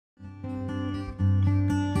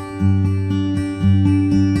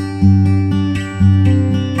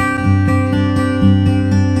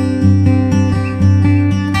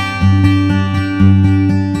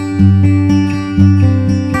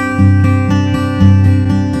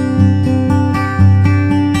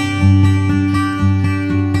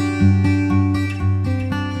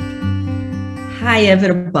Hi,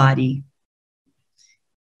 everybody.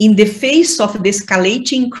 In the face of the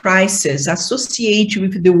escalating crisis associated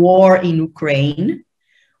with the war in Ukraine,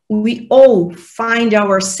 we all find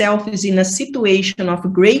ourselves in a situation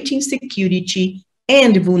of great insecurity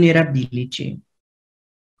and vulnerability.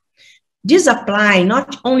 This applies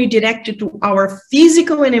not only directly to our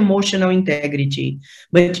physical and emotional integrity,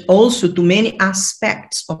 but also to many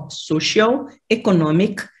aspects of social,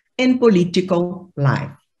 economic, and political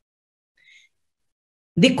life.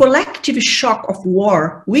 The collective shock of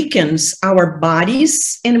war weakens our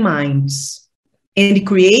bodies and minds and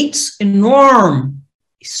creates enormous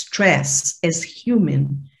stress as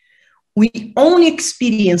humans. We only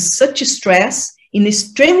experience such stress in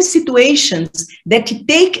extreme situations that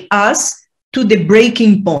take us to the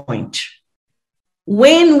breaking point.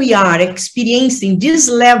 When we are experiencing this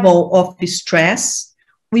level of stress,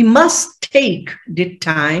 we must take the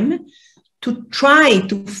time to try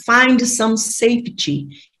to find some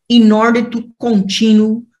safety in order to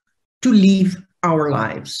continue to live our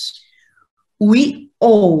lives. We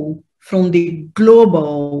all, from the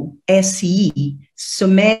global SE,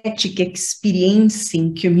 Somatic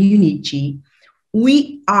Experiencing Community,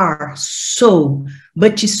 we are so,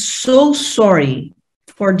 but so sorry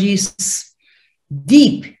for this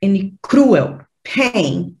deep and cruel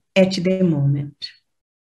pain at the moment.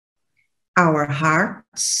 Our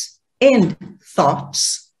hearts and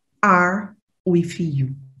thoughts are with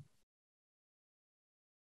you.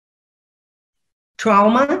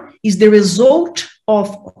 Trauma is the result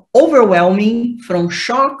of overwhelming from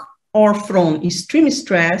shock or from extreme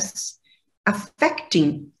stress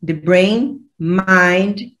affecting the brain,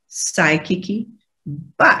 mind, psyche,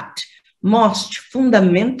 but most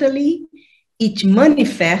fundamentally, it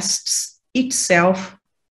manifests itself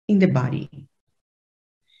in the body.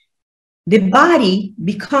 The body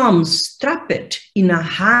becomes trapped in a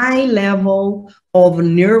high level of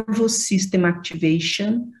nervous system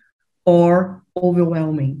activation or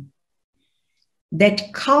overwhelming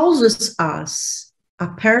that causes us, a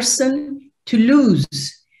person, to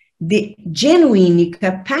lose the genuine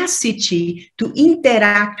capacity to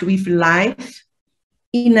interact with life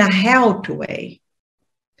in a healthy way.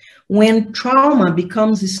 When trauma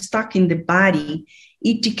becomes stuck in the body,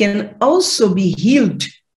 it can also be healed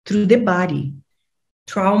through the body.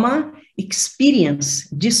 Trauma experience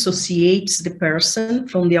dissociates the person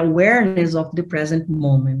from the awareness of the present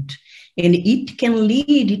moment, and it can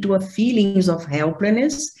lead to a feelings of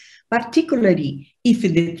helplessness, particularly if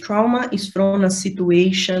the trauma is from a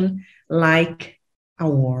situation like a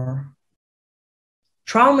war.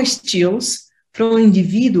 Trauma steals from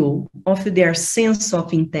individual of their sense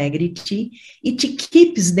of integrity. It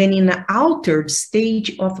keeps them in an altered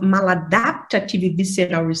state of maladaptive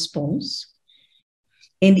visceral response,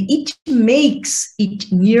 and it makes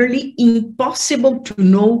it nearly impossible to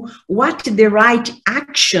know what the right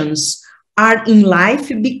actions are in life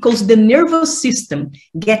because the nervous system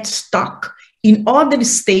gets stuck in other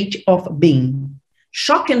state of being.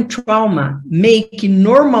 Shock and trauma make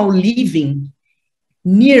normal living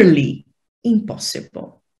nearly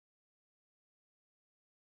impossible.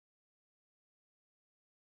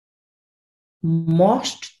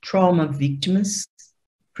 Most trauma victims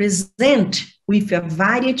present with a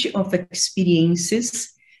variety of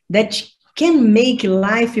experiences that can make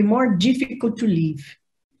life more difficult to live,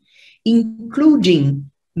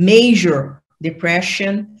 including major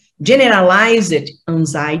depression, generalized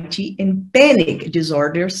anxiety and panic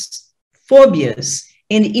disorders, phobias,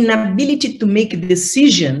 and inability to make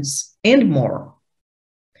decisions, and more.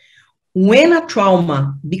 When a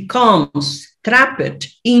trauma becomes trapped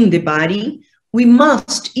in the body, we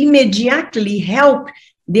must immediately help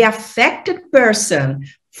the affected person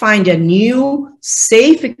find a new,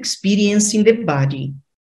 safe experience in the body.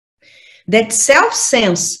 That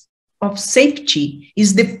self-sense of safety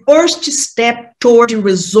is the first step toward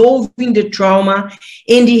resolving the trauma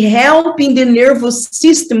and helping the nervous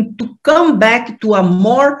system to come back to a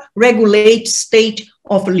more regulated state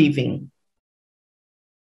of living.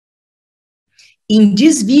 In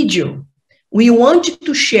this video, we want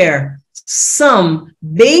to share some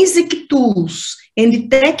basic tools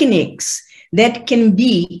and techniques that can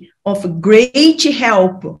be of great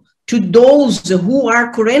help to those who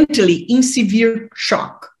are currently in severe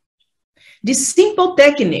shock. These simple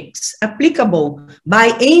techniques applicable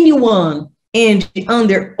by anyone and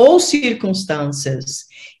under all circumstances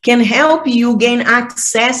can help you gain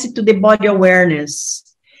access to the body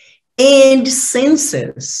awareness and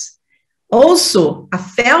senses. Also, a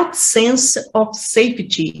felt sense of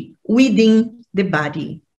safety within the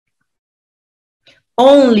body.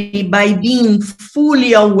 Only by being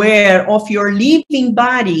fully aware of your living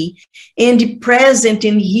body and present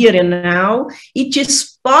in here and now, it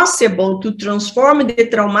is possible to transform the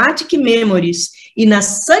traumatic memories in a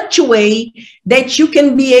such way that you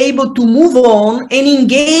can be able to move on and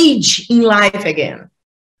engage in life again.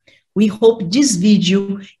 We hope this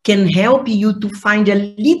video can help you to find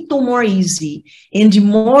a little more easy and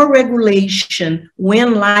more regulation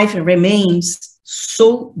when life remains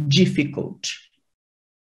so difficult.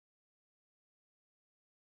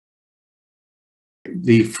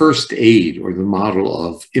 The first aid, or the model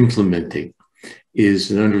of implementing, is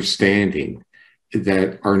an understanding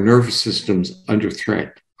that our nervous systems under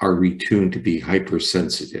threat are retuned to be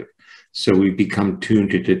hypersensitive. So we become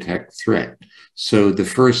tuned to detect threat. So the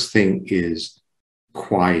first thing is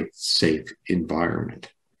quiet, safe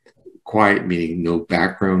environment. Quiet meaning no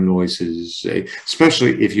background noises,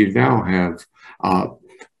 especially if you now have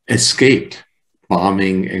escaped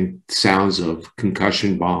bombing and sounds of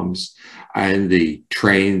concussion bombs and the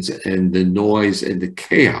trains and the noise and the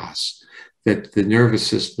chaos, that the nervous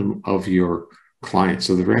system of your clients,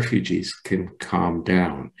 of the refugees, can calm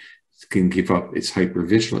down, can give up its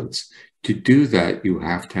hypervigilance. To do that, you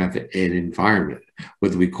have to have an environment,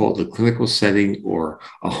 whether we call it a clinical setting or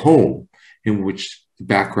a home, in which the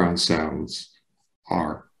background sounds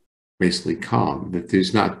are basically calm, that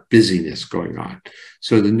there's not busyness going on.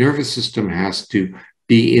 So the nervous system has to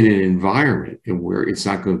be in an environment in where it's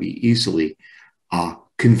not going to be easily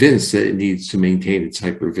convinced that it needs to maintain its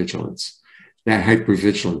hypervigilance. That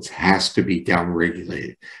hypervigilance has to be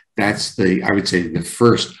downregulated. That's I would say, the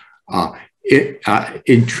first the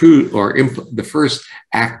first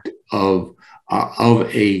act of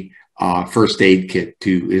a first aid kit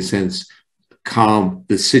to, in a sense, calm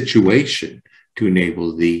the situation, to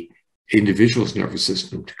enable the individual's nervous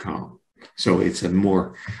system to calm. So it's a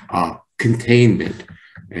more containment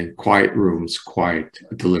and quiet rooms, quiet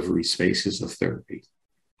delivery spaces of therapy.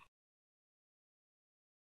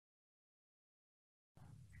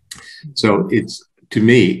 So it's, to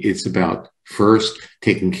me, it's about first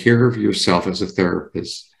taking care of yourself as a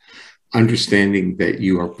therapist, understanding that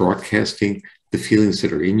you are broadcasting the feelings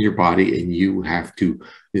that are in your body, and you have to,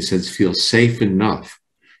 in a sense, feel safe enough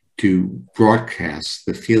to broadcast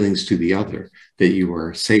the feelings to the other, that you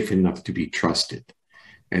are safe enough to be trusted,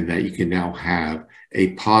 and that you can now have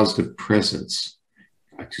a positive presence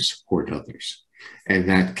to support others. And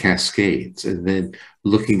that cascades. And then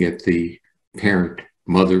looking at the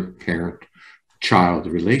mother-parent-child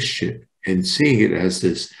relationship and seeing it as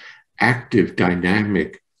this active,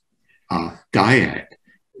 dynamic dyad,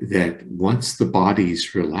 that once the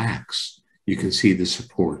bodies relax, you can see the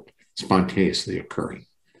support spontaneously occurring.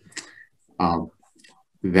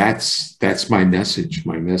 That's my message.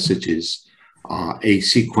 My message is a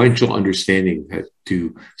sequential understanding that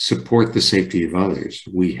to support the safety of others,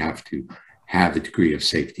 we have to have a degree of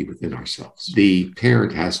safety within ourselves. The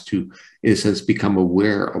parent has to, in a sense, become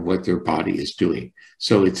aware of what their body is doing.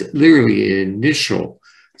 So it's literally an initial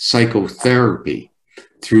psychotherapy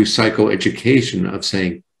through psychoeducation of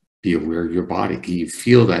saying, be aware of your body. Can you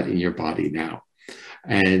feel that in your body now?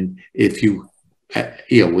 And if you,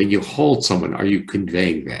 when you hold someone, are you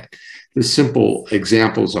conveying that? The simple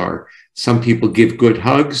examples are, some people give good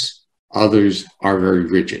hugs, others are very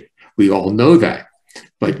rigid. We all know that.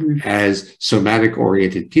 But as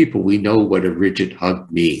somatic-oriented people, we know what a rigid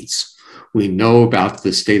hug means. We know about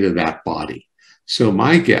the state of that body. So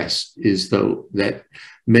my guess is, though, that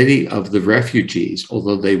many of the refugees,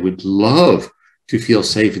 although they would love to feel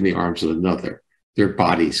safe in the arms of another, their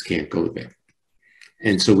bodies can't go there.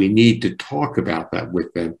 And so we need to talk about that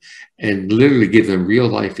with them and literally give them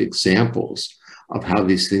real-life examples of how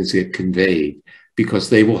these things get conveyed, because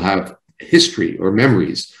they will have history or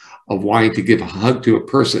memories of wanting to give a hug to a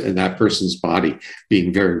person and that person's body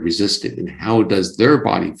being very resistant. And how does their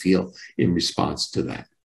body feel in response to that?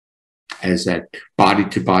 As that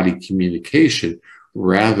body-to-body communication,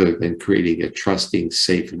 rather than creating a trusting,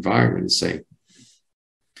 safe environment and saying,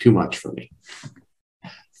 too much for me.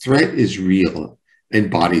 Threat is real and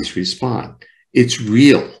bodies respond. It's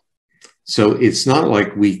real. So it's not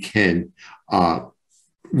like we can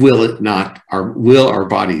will our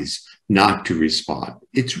bodies not to respond.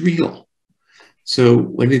 It's real. So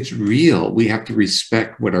when it's real, we have to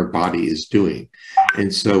respect what our body is doing.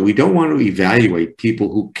 And so we don't want to evaluate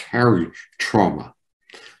people who carry trauma.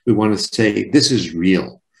 We want to say, this is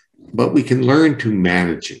real. but we can learn to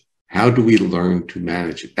manage it. How do we learn to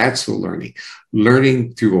manage it? That's the learning.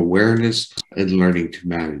 Learning through awareness and learning to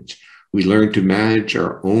manage. We learn to manage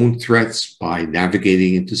our own threats by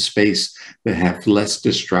navigating into space that have less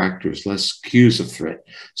distractors, less cues of threat.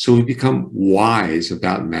 So we become wise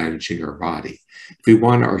about managing our body. If we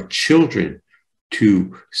want our children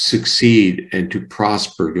to succeed and to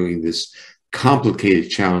prosper during this complicated,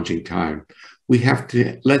 challenging time, we have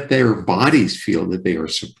to let their bodies feel that they are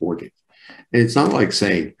supported. And it's not like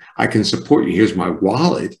saying, I can support you, here's my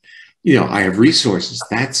wallet, you know, I have resources.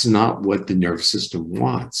 That's not what the nervous system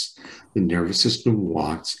wants. The nervous system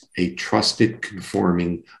wants a trusted,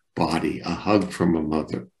 conforming body, a hug from a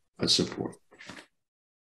mother, a support.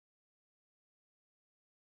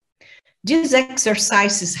 These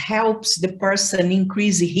exercises helps the person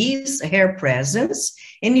increase his, her presence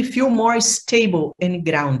and feel more stable and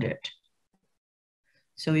grounded.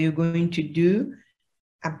 So you're going to do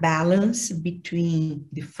a balance between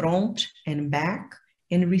the front and back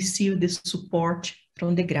and receive the support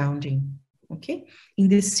from the grounding, okay? In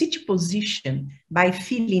the sit position, by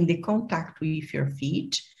feeling the contact with your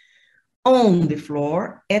feet on the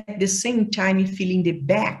floor, at the same time feeling the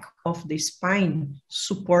back of the spine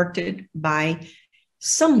supported by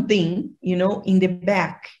something, you know, in the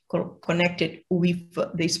back connected with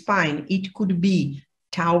the spine. It could be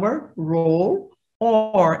tower, roll,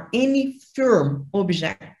 or any firm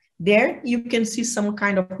object. There you can see some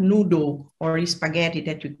kind of noodle or spaghetti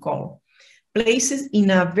that we call. Places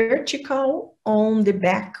in a vertical on the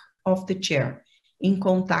back of the chair in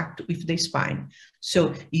contact with the spine.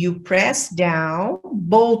 So you press down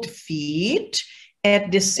both feet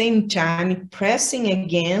at the same time pressing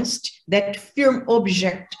against that firm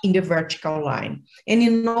object in the vertical line. And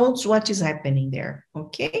you notice what is happening there,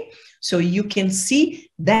 okay? So you can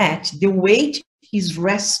see that the weight is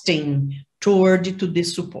resting toward to the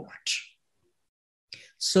support.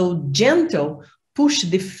 So gentle, push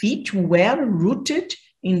the feet well rooted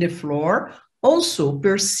in the floor, also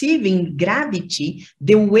perceiving gravity,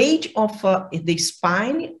 the weight of the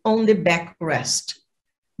spine on the backrest.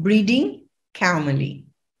 Breathing calmly.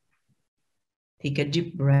 Take a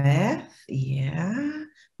deep breath, yeah.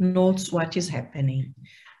 Notice what is happening.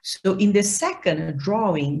 So in the second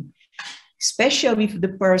drawing, especially if the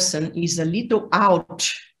person is a little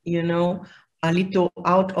out, you know, a little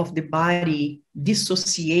out of the body,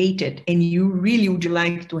 dissociated, and you really would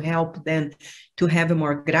like to help them to have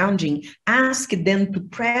more grounding, ask them to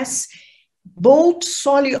press both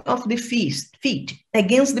soles of the feet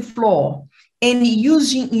against the floor and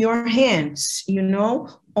using your hands, you know,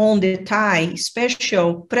 on the thigh,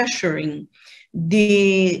 special pressuring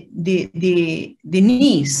the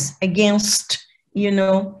knees against, you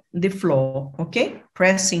know, the floor, okay?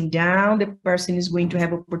 Pressing down, the person is going to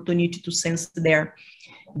have opportunity to sense their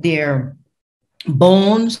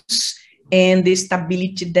bones and the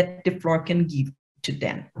stability that the floor can give to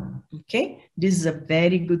them, okay? This is a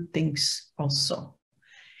very good thing also.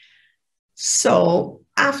 So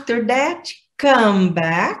after that, come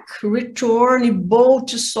back, return both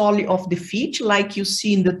soles of the feet like you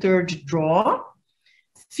see in the third draw,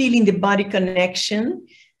 feeling the body connection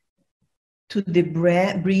to the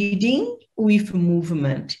breathing with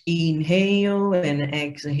movement. Inhale and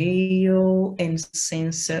exhale and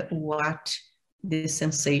sense what the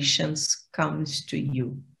sensations comes to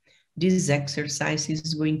you. This exercise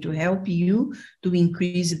is going to help you to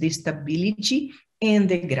increase the stability and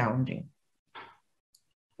the grounding.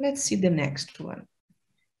 Let's see the next one.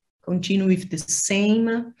 Continue with the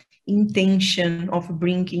same intention of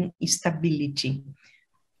bringing stability.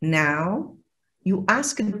 Now, you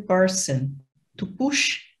ask the person to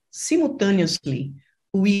push simultaneously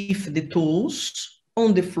with the toes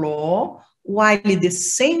on the floor, while at the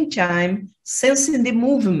same time sensing the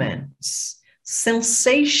movements,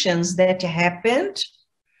 sensations that happened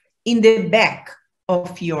in the back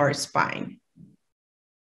of your spine.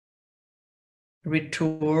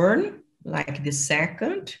 Return, like the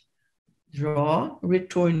second draw,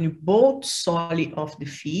 return both soles of the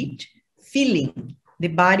feet, feeling the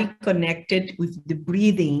body connected with the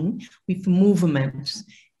breathing, with movements,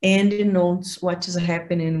 and notes what is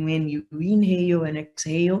happening when you inhale and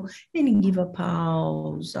exhale, and give a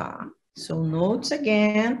pause. So notes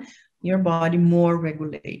again, your body more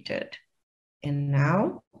regulated. And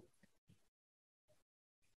now,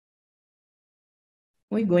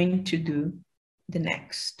 we're going to do the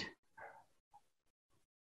next.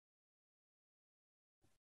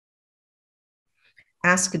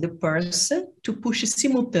 Ask the person to push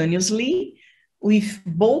simultaneously with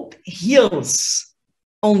both heels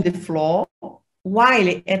on the floor while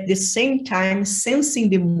at the same time sensing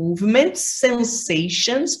the movements,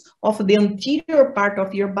 sensations of the anterior part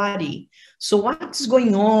of your body. So what's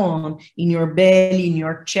going on in your belly, in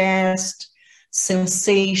your chest,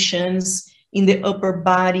 sensations in the upper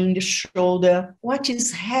body, in the shoulder, what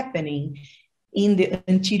is happening in the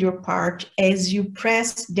anterior part as you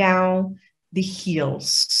press down the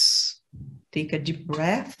heels. Take a deep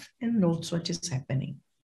breath and notice what is happening.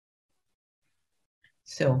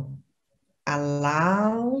 So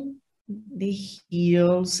allow the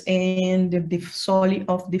heels and the sole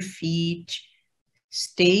of the feet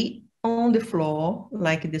stay on the floor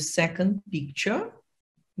like the second picture.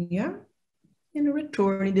 Yeah. And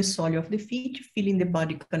returning the sole of the feet, feeling the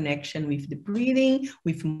body connection with the breathing,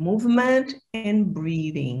 with movement and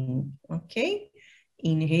breathing. Okay.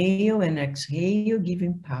 Inhale and exhale,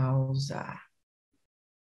 giving pause.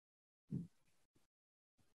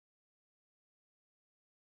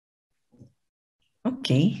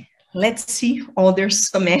 Okay, let's see other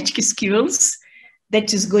somatic skills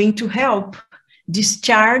that is going to help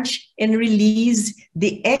discharge and release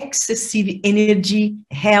the excessive energy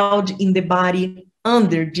held in the body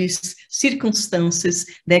under these circumstances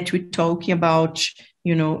that we're talking about,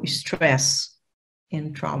 you know, stress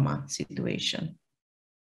and trauma situation.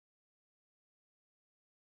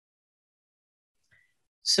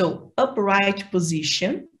 So upright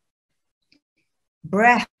position,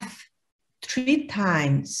 breath 3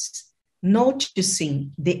 times,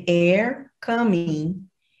 noticing the air coming,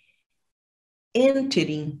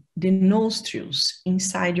 entering the nostrils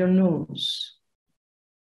inside your nose.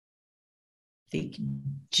 Take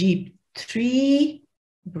deep 3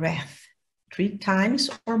 breaths, 3 times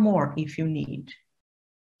or more if you need.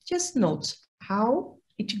 Just note how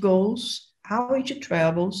it goes, how it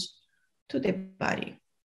travels to the body.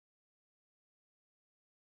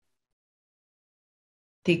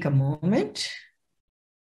 Take a moment.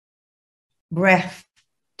 Breath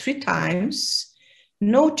 3 times,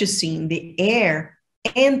 noticing the air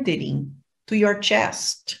entering to your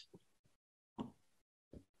chest.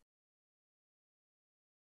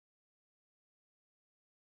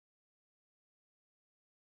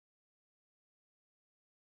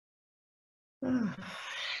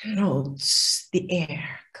 Notice the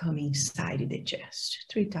air coming inside the chest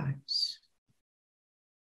 3 times.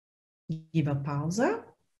 Give a pause.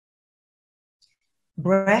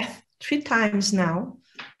 Breath 3 times now,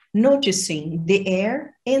 noticing the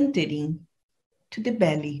air entering to the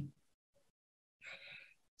belly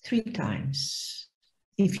 3 times.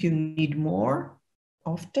 If you need more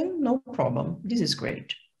often, no problem. This is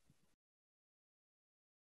great.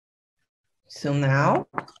 So now,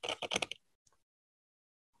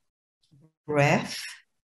 breath,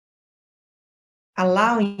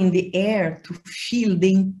 allowing the air to fill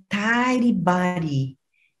the entire body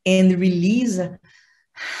and release a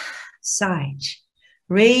sigh,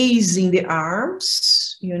 raising the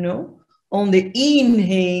arms, you know, on the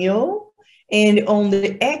inhale, and on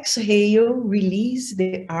the exhale, release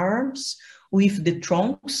the arms with the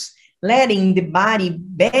trunks, letting the body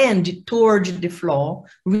bend towards the floor,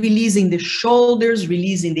 releasing the shoulders,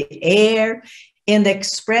 releasing the air, and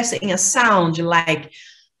expressing a sound like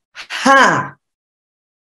ha,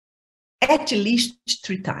 at least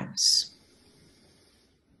 3 times.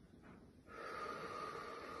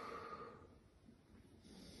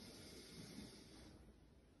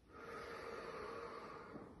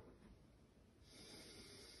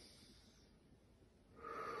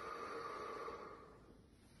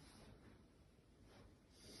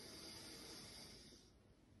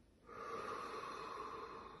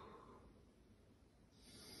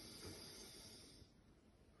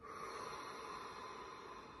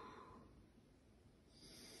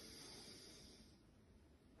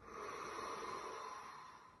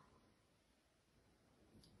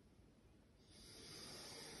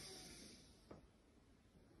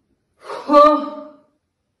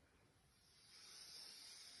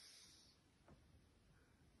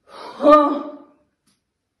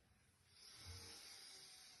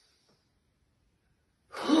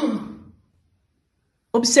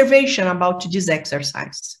 Observation about this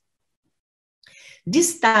exercise.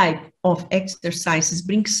 This type of exercises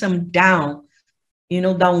brings some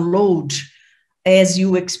download as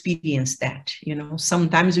you experience that. You know,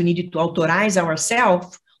 sometimes we need to authorize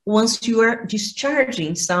ourselves once you are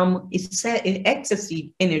discharging some excessive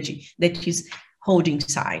energy that is holding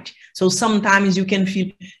inside. So sometimes you can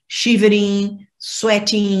feel shivering,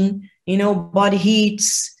 sweating, you know, body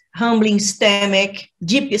heats, humbling stomach,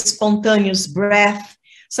 deep spontaneous breath.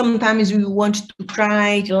 Sometimes you want to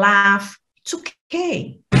cry, laugh. It's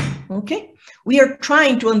okay. Okay? We are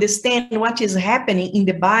trying to understand what is happening in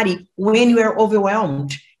the body when you are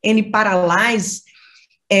overwhelmed and paralyzed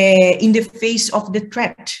in the face of the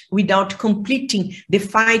threat, without completing the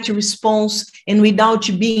fight response and without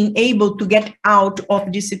being able to get out of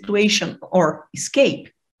the situation or escape.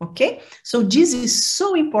 Okay? So this is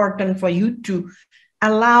so important for you to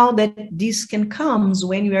allow that this can come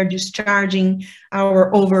when we are discharging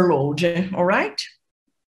our overload. All right?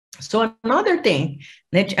 So another thing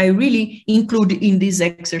that I really include in these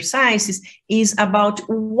exercises is about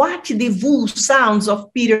what the vowel sounds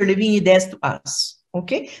of Peter Levine does to us.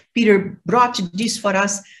 Okay, Peter brought this for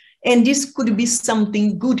us, and this could be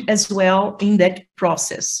something good as well in that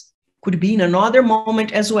process. Could be in another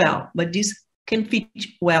moment as well, but this can fit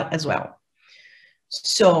well as well.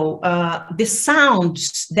 So the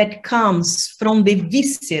sounds that comes from the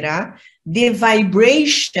viscera, the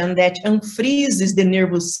vibration that unfreezes the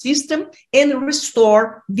nervous system and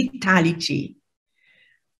restore vitality.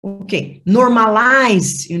 Okay,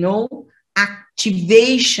 normalize, you know,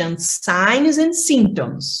 activation signs and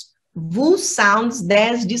symptoms. Vowel sounds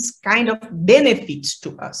has this kind of benefits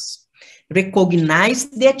to us. Recognize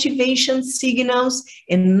the activation signals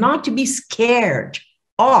and not be scared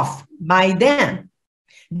off by them.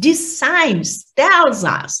 These signs tells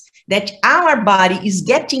us that our body is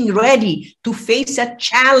getting ready to face a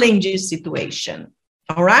challenging situation.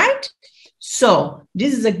 All right? So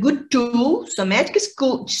this is a good tool, somatic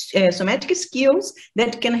skills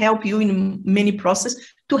that can help you in many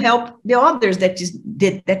processes to help the others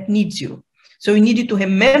that needs you. So you need to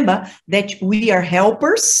remember that we are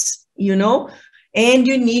helpers, you know, and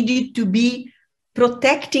you need to be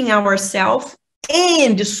protecting ourselves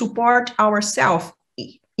and support ourselves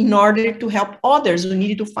in order to help others. We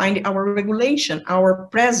need to find our regulation, our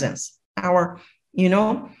presence, our, you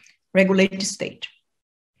know, regulated state.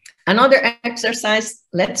 Another exercise,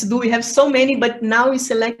 let's do, we have so many, but now we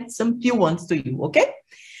select some few ones to you, okay?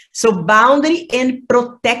 So boundary and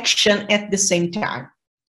protection at the same time.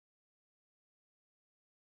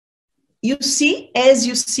 You see, as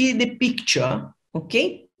you see the picture,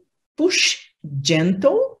 okay? Push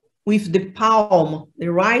gentle with the palm,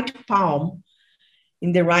 the right palm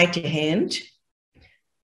in the right hand,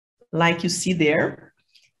 like you see there.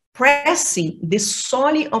 Pressing the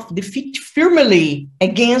sole of the feet firmly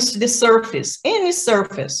against the surface, any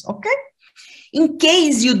surface, okay? In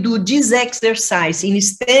case you do this exercise in a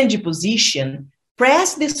standing position,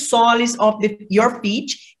 press the soles of your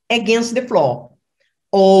feet against the floor.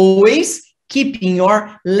 Always keeping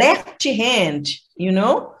your left hand, you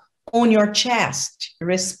know, on your chest,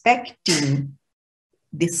 respecting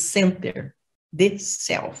the center, the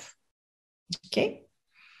self, okay?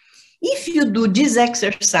 If you do this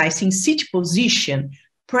exercise in sit position,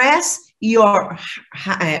 press your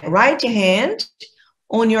right hand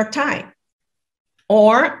on your thigh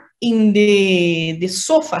or in the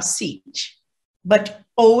sofa seat, but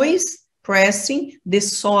always pressing the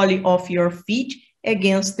sole of your feet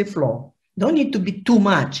against the floor. Don't need to be too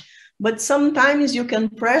much, but sometimes you can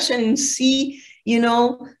press and see, you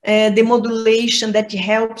know, the modulation that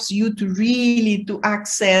helps you to really to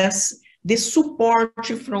access the support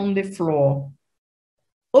from the floor.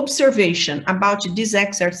 Observation about this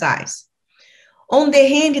exercise. On the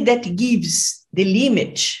hand that gives the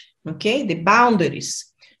limit, okay, the boundaries,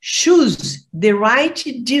 choose the right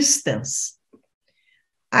distance.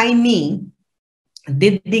 I mean,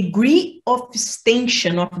 the degree of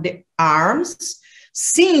extension of the arms,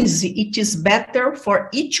 since it is better for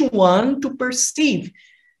each one to perceive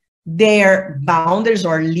their boundaries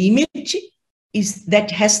or limit, is that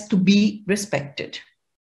has to be respected.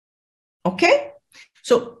 Okay?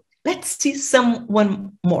 So let's see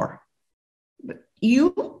one more.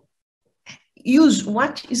 You use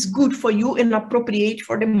what is good for you and appropriate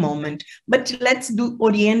for the moment, but let's do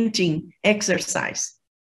orienting exercise.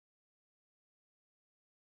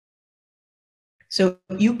 So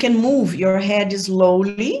you can move your head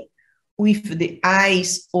slowly with the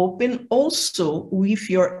eyes open, also with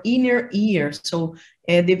your inner ear. So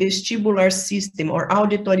the vestibular system or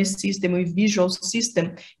auditory system with visual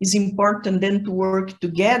system is important then to work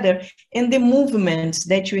together. And the movements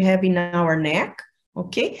that we have in our neck,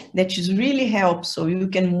 okay, that is really helps. So you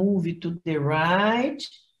can move it to the right,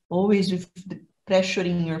 always with the pressure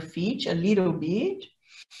in your feet a little bit.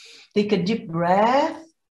 Take a deep breath.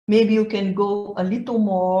 Maybe you can go a little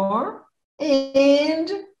more,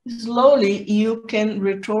 and slowly you can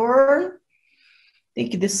return.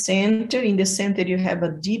 Take the center. In the center, you have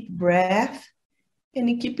a deep breath, and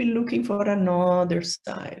you keep looking for another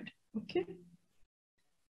side, okay?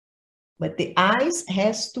 But the eyes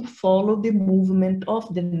has to follow the movement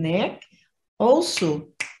of the neck, also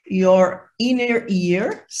your inner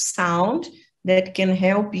ear sound that can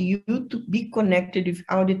help you to be connected with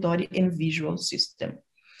auditory and visual system.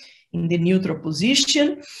 In the neutral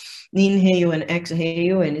position, inhale and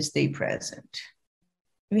exhale and stay present.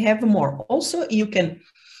 We have more. Also, you can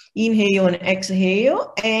inhale and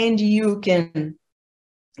exhale, and you can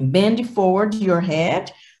bend forward your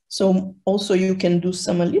head. So also you can do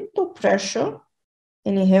a little pressure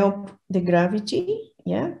and help the gravity,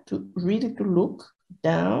 yeah, to really to look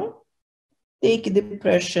down. Take the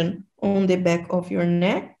pressure on the back of your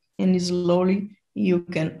neck, and slowly you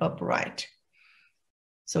can upright.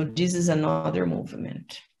 So this is another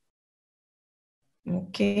movement.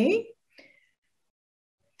 Okay.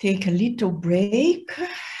 Take a little break.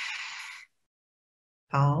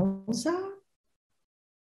 Pausa.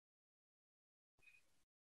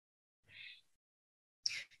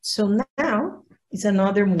 So now is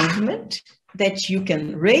another movement that you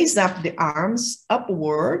can raise up the arms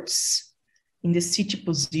upwards in the seated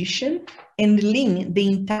position and lean the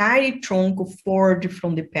entire trunk forward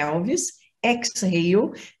from the pelvis.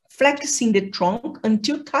 Exhale, flexing the trunk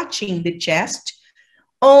until touching the chest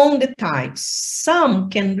on the thighs. Some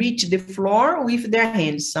can reach the floor with their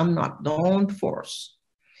hands, some not. Don't force.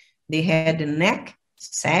 The head and neck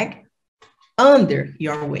sag under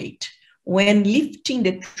your weight. When lifting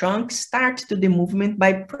the trunk, start to the movement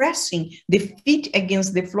by pressing the feet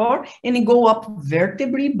against the floor and go up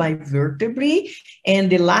vertebrae by vertebrae. And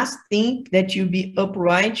the last thing that you be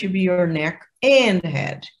upright should be your neck and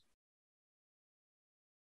head.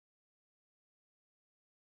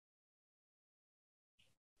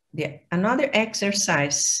 Another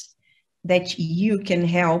exercise that you can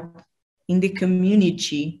help in the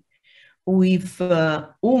community with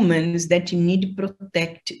women that need to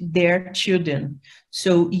protect their children.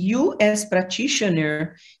 So you as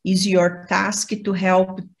practitioner, is your task to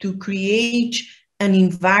help to create an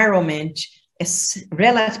environment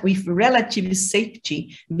with relative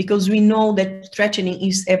safety, because we know that threatening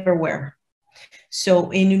is everywhere.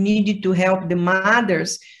 So, and you need to help the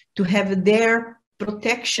mothers to have their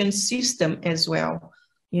protection system as well,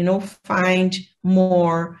 you know, find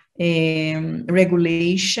more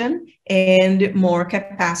regulation and more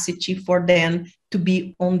capacity for them to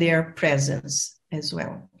be on their presence as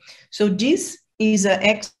well. So this is an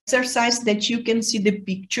exercise that you can see the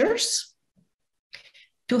pictures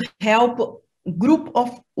to help group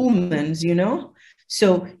of women, you know.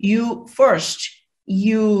 So you first,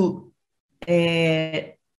 you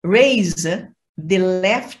raise the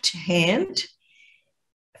left hand,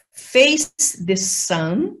 face the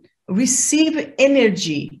sun, receive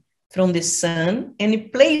energy from the sun,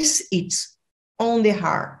 and place it on the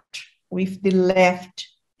heart with the left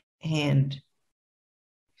hand.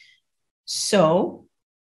 So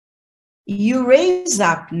you raise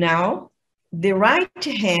up now the right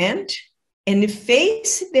hand and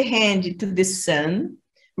face the hand to the sun,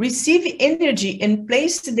 receive energy and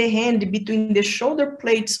place the hand between the shoulder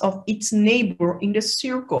plates of its neighbor in the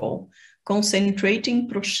circle, concentrating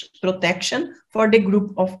protection for the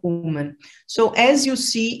group of women. So as you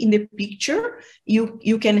see in the picture,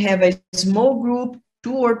 you can have a small group,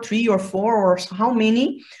 2 or 3 or 4 or how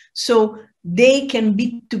many, so they can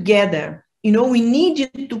be together. You know, we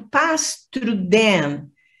need to pass through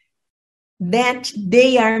them that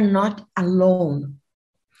they are not alone.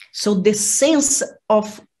 So the sense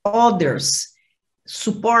of others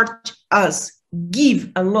support us,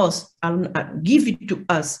 give it to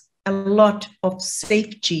us a lot of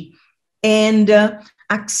safety and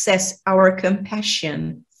access our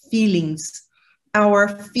compassion feelings, our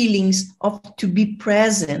feelings of to be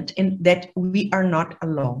present and that we are not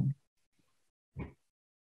alone.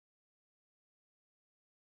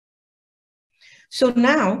 So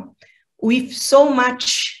now, with so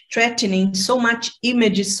much threatening, so much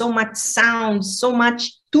images, so much sound,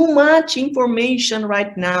 too much information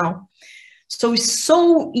right now. So it's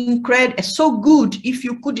so incredible, so good if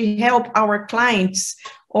you could help our clients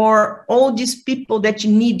or all these people that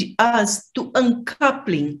need us to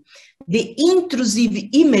uncoupling the intrusive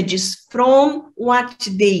images from what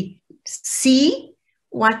they see,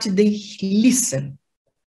 what they listen.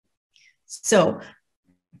 So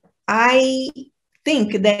I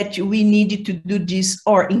think that we need to do this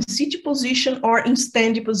or in sit position or in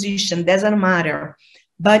stand position, doesn't matter.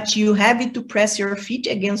 But you have to press your feet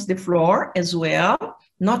against the floor as well,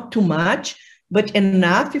 not too much, but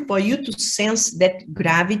enough for you to sense that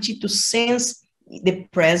gravity, to sense the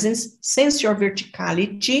presence, sense your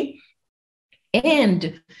verticality.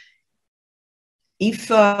 And if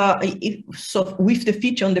so, with the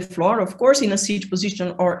feet on the floor, of course, in a sit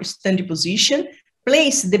position or stand position,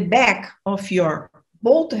 place the back of your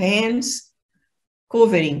both hands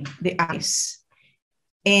covering the eyes.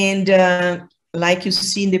 And like you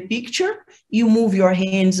see in the picture, you move your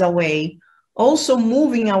hands away, also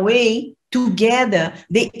moving away together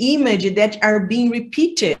the image that are being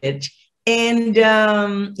repeated and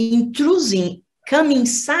intruding, come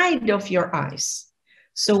inside of your eyes.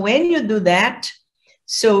 So when you do that,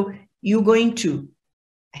 so you're going to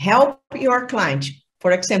help your client.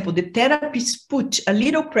 For example, the therapist put a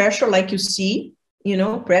little pressure, like you see, you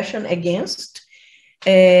know, pressure against,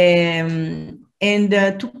 and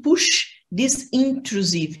to push these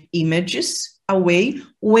intrusive images away.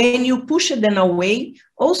 When you push them away,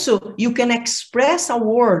 also you can express a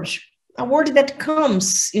word that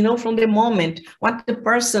comes, you know, from the moment, what the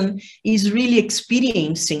person is really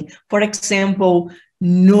experiencing. For example,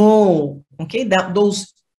 no, okay, that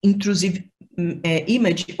those intrusive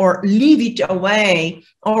image, or leave it away,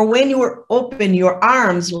 or when you open your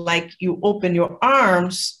arms, like you open your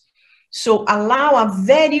arms, so allow a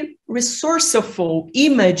very resourceful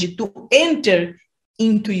image to enter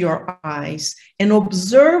into your eyes and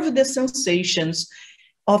observe the sensations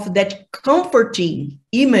of that comforting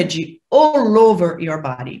image all over your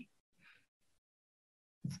body.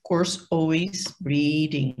 Of course, always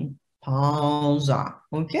breathing, pause,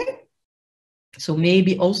 okay? So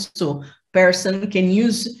maybe also person can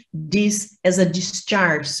use this as a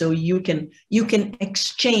discharge, so you can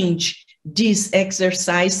exchange this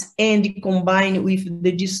exercise and combine with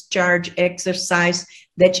the discharge exercise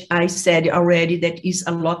that I said already, that is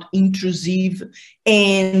a lot intrusive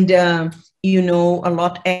and you know, a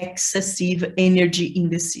lot excessive energy in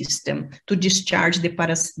the system to discharge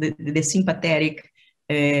the sympathetic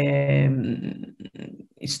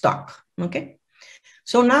stock, okay?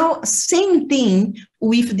 So now, same thing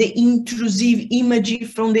with the intrusive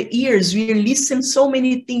image from the ears. We listen so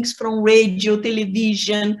many things from radio,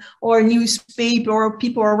 television, or newspaper, or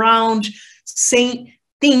people around saying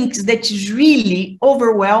things that is really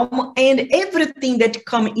overwhelm, and everything that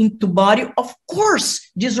come into body, of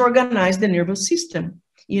course, disorganize the nervous system,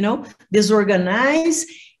 you know, disorganize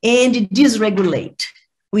and dysregulate.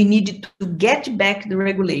 We need to get back the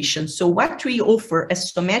regulation. So what we offer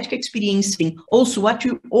as somatic experiencing, also what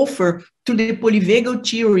we offer to the polyvagal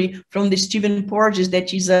theory from the Stephen Porges,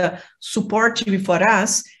 that is a supportive for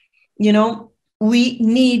us, you know, we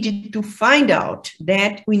need to find out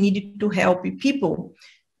that we need to help people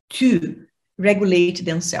to regulate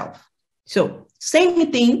themselves. So same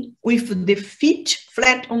thing with the feet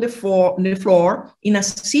flat on the floor in a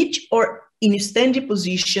sit or in a standing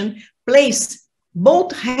position, place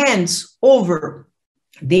both hands over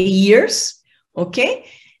the ears, okay?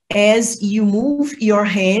 As you move your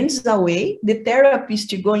hands away, the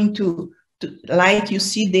therapist is going to like you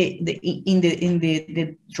see in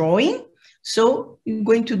the drawing. So you're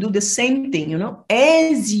going to do the same thing, you know,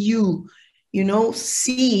 as you know,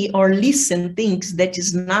 see or listen things that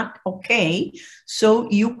is not okay. So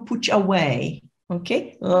you put away,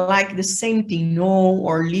 okay? Like the same thing, no,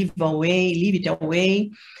 or leave it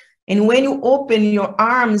away. And when you open your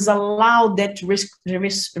arms, allow that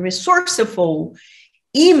resourceful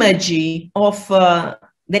image of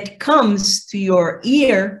that comes to your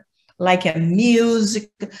ear, like a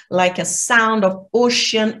music, like a sound of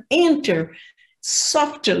ocean, enter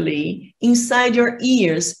softly inside your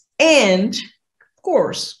ears. And of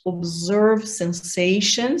course, observe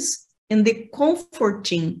sensations and the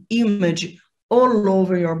comforting image all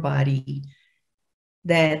over your body.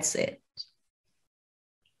 That's it.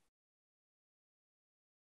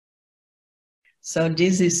 So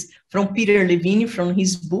this is from Peter Levine, from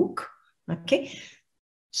his book, okay?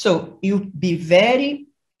 So you be very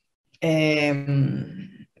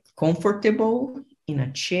comfortable in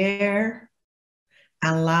a chair.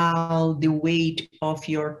 Allow the weight of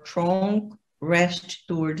your trunk rest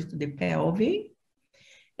towards the pelvic,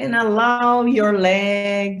 and allow your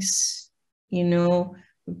legs, you know,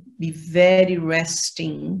 be very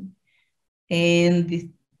resting, and the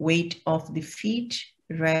weight of the feet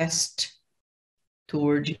rest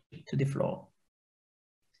toward to the floor.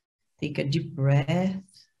 Take a deep breath.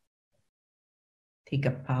 Take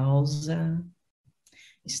a pause.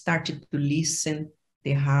 Start to listen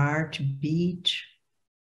the heartbeat.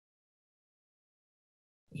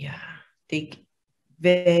 Yeah, take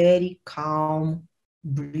very calm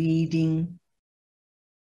breathing.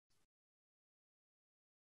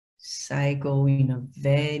 Cycle in a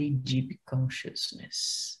very deep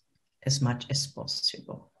consciousness as much as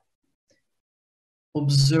possible.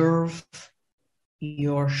 Observe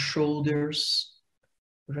your shoulders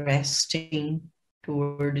resting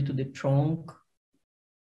toward to the trunk.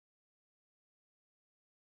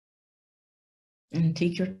 And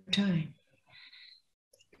take your time.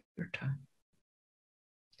 Take your time.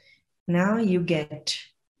 Now you get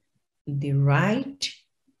the right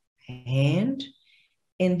hand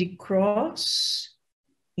and cross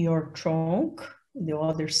your trunk, the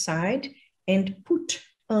other side, and put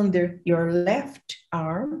under your left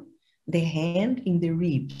arm the hand in the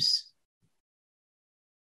ribs.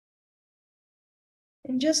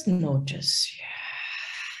 And just notice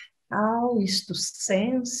how is to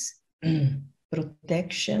sense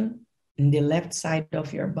protection in the left side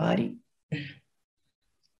of your body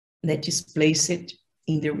that is placed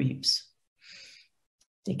in the ribs.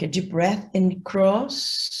 Take a deep breath and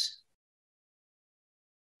cross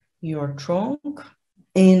your trunk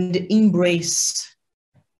and embrace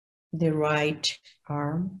the right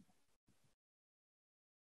arm.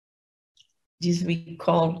 This we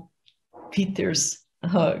call Peter's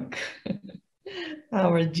hug,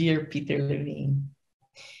 our dear Peter Levine.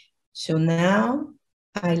 So now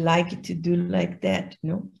I like to do like that, you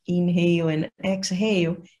know, inhale and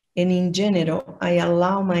exhale. And in general, I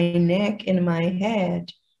allow my neck and my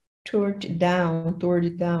head toward down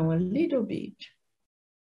a little bit.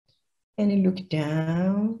 And I look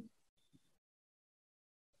down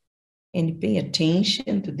and pay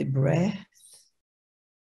attention to the breath.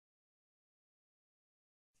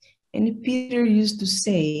 And Peter used to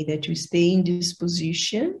say that we stay in this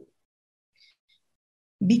position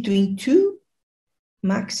between 2,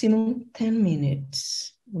 maximum 10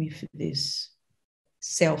 minutes with this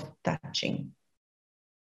self-touching.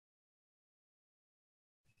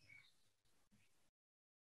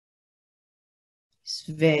 It's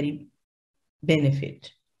very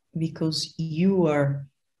benefit because you are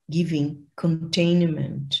giving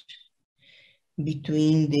containment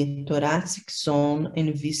between the thoracic zone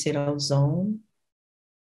and visceral zone,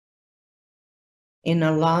 and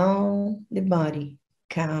allow the body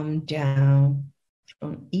calm down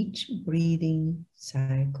from each breathing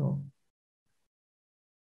cycle.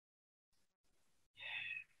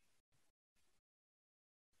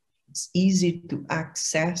 It's easy to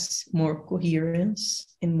access more coherence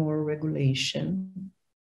and more regulation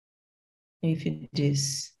if it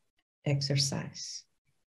is exercise.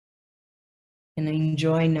 And I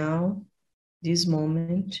enjoy now this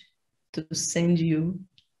moment to send you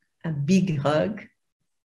a big hug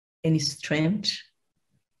and strength,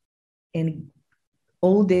 and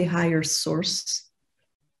all the higher source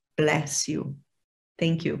bless you.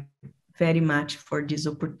 Thank you very much for this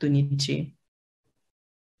opportunity.